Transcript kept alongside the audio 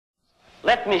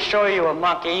Let me show you a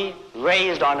monkey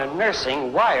raised on a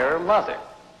nursing wire mother.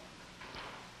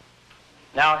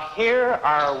 Now here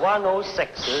are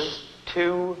 106's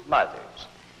two mothers.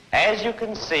 As you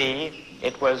can see,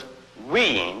 it was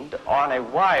weaned on a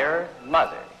wire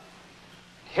mother.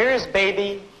 Here's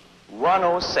baby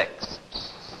 106.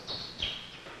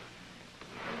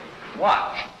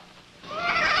 Watch.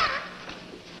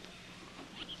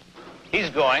 He's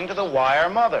going to the wire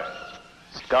mother.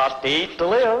 He's got to eat to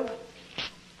live.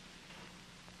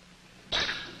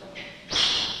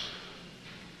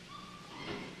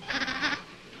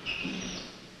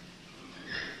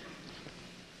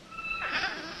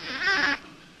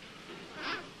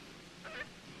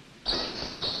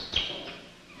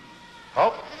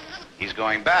 Oh, he's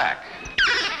going back.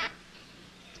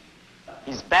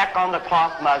 He's back on the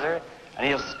cloth mother, and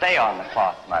he'll stay on the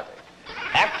cloth mother.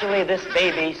 Actually, this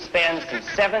baby spends from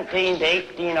 17 to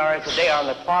 18 hours a day on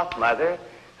the cloth mother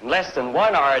and less than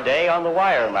 1 hour a day on the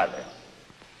wire mother.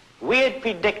 We had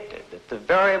predicted that the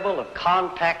variable of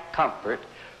contact comfort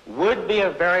would be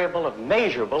a variable of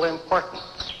measurable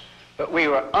importance, but we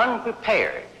were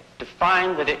unprepared to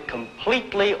find that it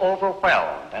completely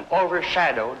overwhelmed and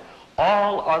overshadowed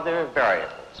all other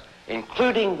variables,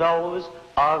 including those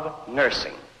of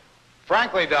nursing.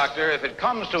 Frankly, Doctor, if it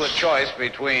comes to a choice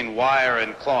between wire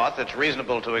and cloth, it's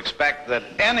reasonable to expect that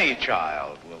any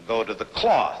child will go to the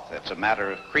cloth. It's a matter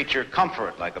of creature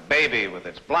comfort, like a baby with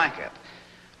its blanket.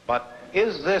 But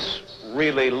is this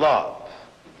really love?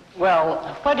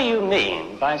 Well, what do you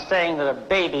mean by saying that a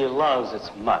baby loves its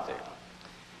mother?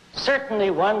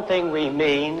 Certainly one thing we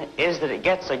mean is that it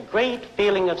gets a great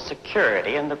feeling of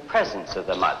security in the presence of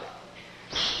the mother.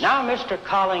 Now, Mr.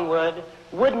 Collingwood,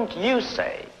 wouldn't you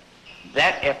say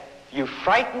that if you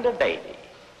frightened a baby,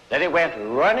 that it went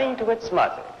running to its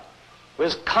mother,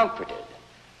 was comforted,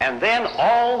 and then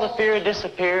all the fear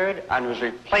disappeared and was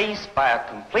replaced by a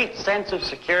complete sense of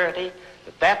security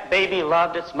that that baby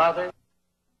loved its mother?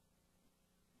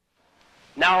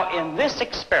 Now, in this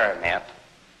experiment,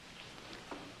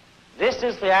 this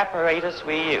is the apparatus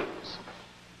we use.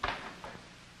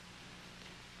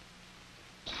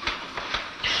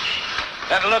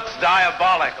 That looks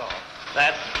diabolical.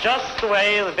 That's just the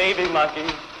way the baby monkey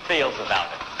feels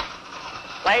about it.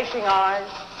 Flashing eyes,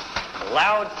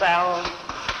 loud sound,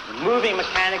 moving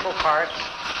mechanical parts,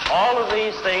 all of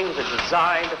these things are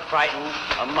designed to frighten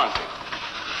a monkey.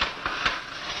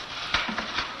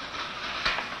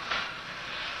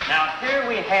 Now here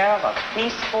we have a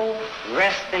peaceful,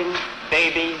 resting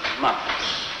baby monkey.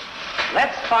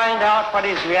 Let's find out what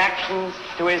his reactions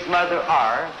to his mother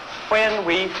are when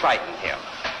we frighten him.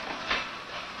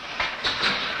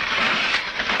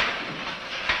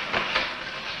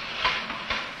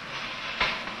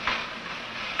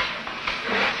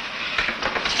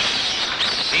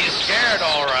 Scared,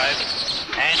 all right.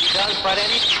 And he does what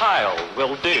any child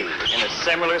will do in a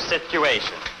similar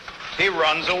situation. He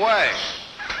runs away.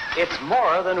 It's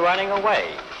more than running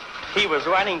away. He was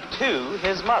running to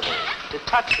his mother, to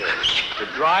touch her,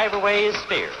 to drive away his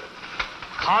fear.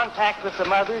 Contact with the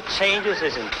mother changes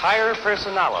his entire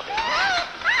personality.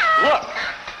 Look,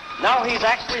 now he's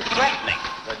actually threatening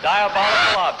the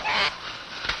diabolical object.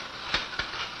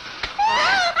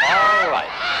 All right.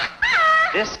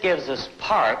 This gives us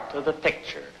part of the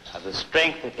picture of the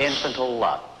strength of infantile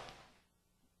love.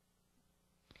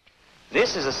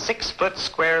 This is a 6-foot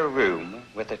square room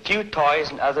with a few toys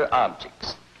and other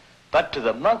objects. But to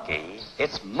the monkey,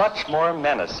 it's much more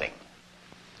menacing.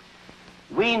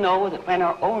 We know that when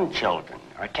our own children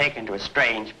are taken to a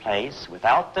strange place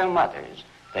without their mothers,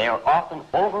 they are often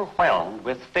overwhelmed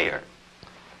with fear.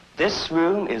 This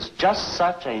room is just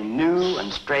such a new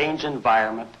and strange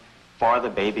environment for the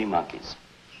baby monkeys.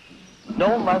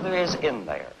 No mother is in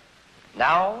there.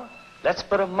 Now, let's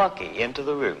put a monkey into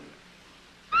the room.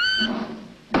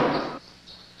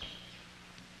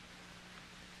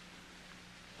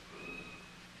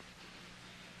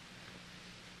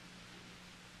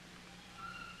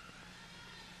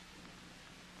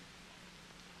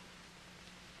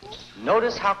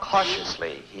 Notice how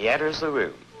cautiously he enters the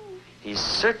room. He's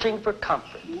searching for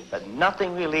comfort, but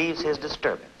nothing relieves his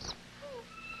disturbance.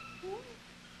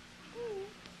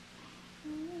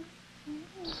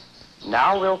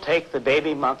 Now we'll take the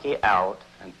baby monkey out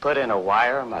and put in a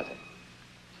wire mother.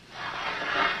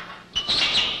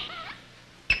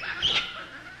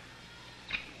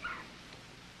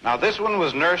 Now this one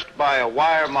was nursed by a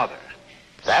wire mother.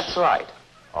 That's right,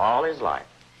 all his life.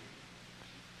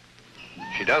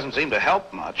 She doesn't seem to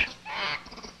help much.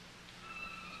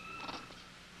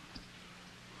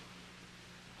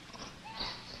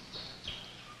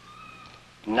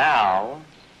 Now,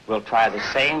 We'll try the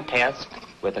same test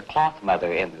with a cloth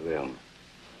mother in the room.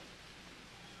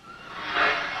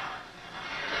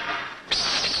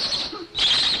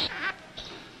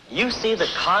 You see the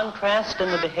contrast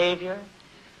in the behavior?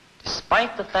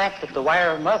 Despite the fact that the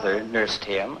wire mother nursed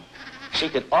him, she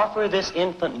could offer this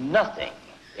infant nothing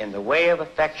in the way of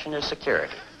affection or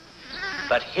security.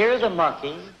 But here the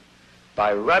monkey,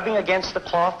 by rubbing against the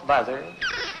cloth mother,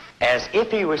 as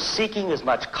if he were seeking as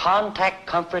much contact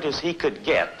comfort as he could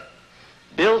get,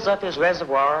 builds up his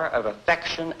reservoir of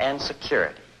affection and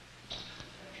security.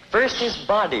 First, his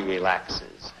body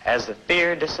relaxes as the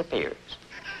fear disappears.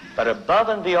 But above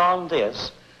and beyond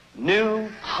this, new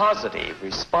positive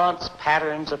response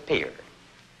patterns appear.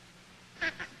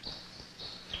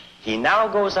 He now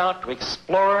goes out to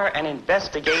explore and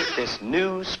investigate this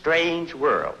new, strange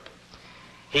world.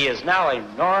 He is now a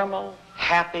normal,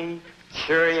 happy,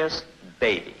 curious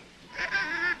baby.